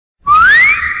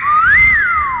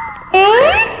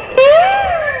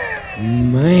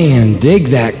Man, dig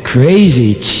that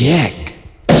crazy chick.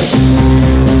 Who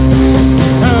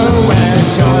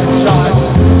wears short shorts?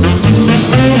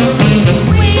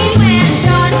 We wear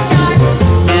short shorts.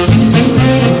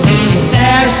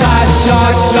 They're such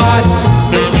short shorts.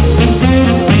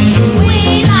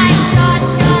 We like short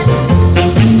shorts.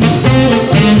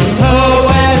 Who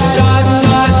wears short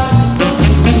shorts?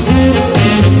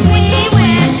 We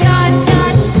wear short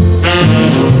shorts.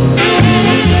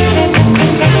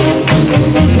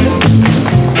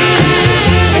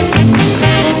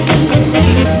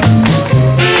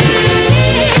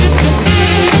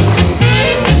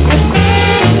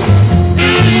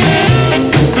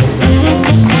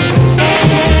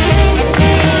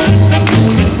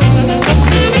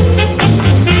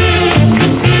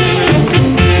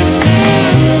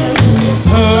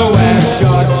 Who wears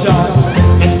short shorts?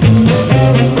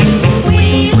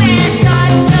 We wear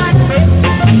short shorts.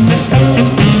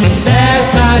 They're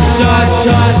such short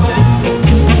shorts.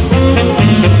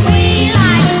 We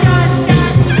like short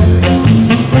shorts.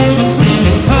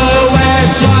 Who wears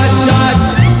short shorts?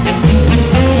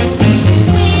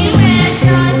 We wear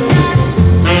short shorts.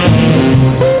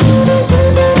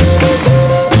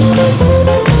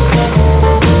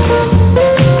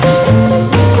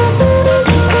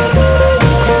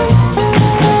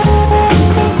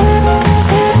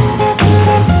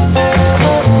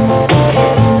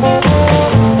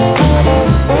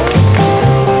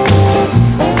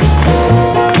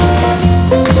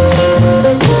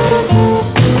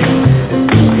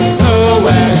 Who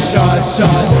wears short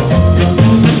shorts?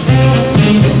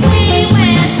 We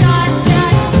wear short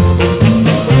shorts.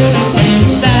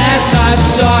 They're such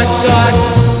short shorts.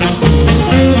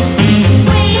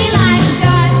 We like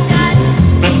short shorts.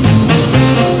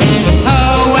 Who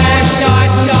wears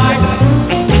short shorts?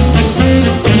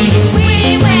 We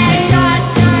wear short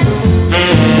shorts.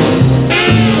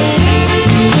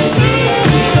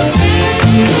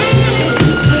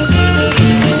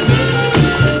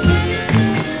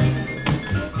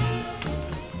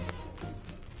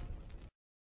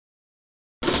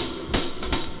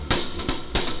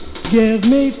 Give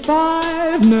me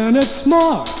 5 minutes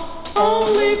more,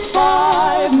 only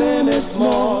 5 minutes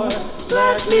more.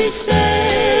 Let me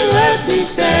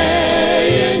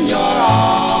stay in your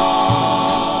arms.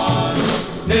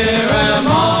 Here am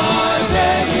I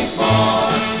begging for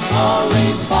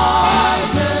only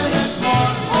 5 minutes more,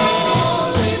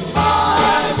 only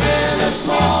 5 minutes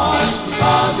more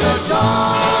of your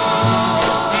charm.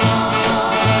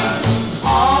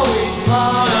 All week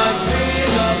long I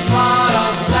dream about a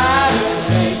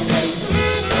Saturday date.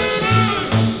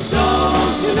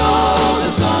 Don't you know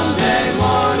that Sunday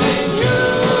morning you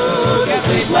can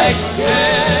sleep late?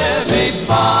 Give me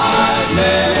 5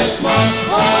 minutes more,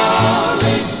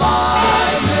 only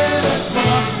 5 minutes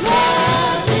more.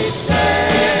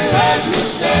 Let me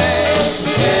stay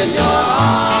in your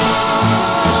arms.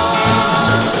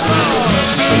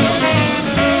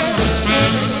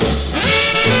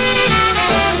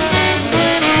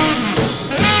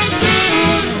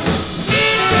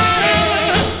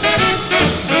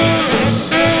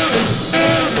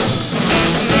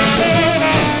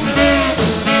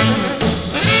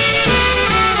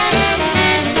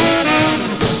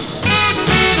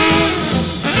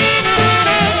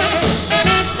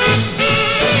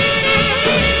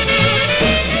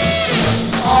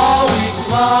 All week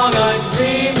long I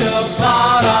dreamed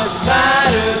about our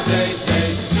Saturday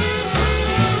date.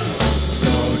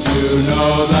 Don't you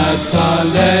know that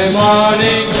Sunday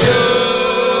morning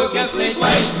you can sleep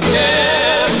late?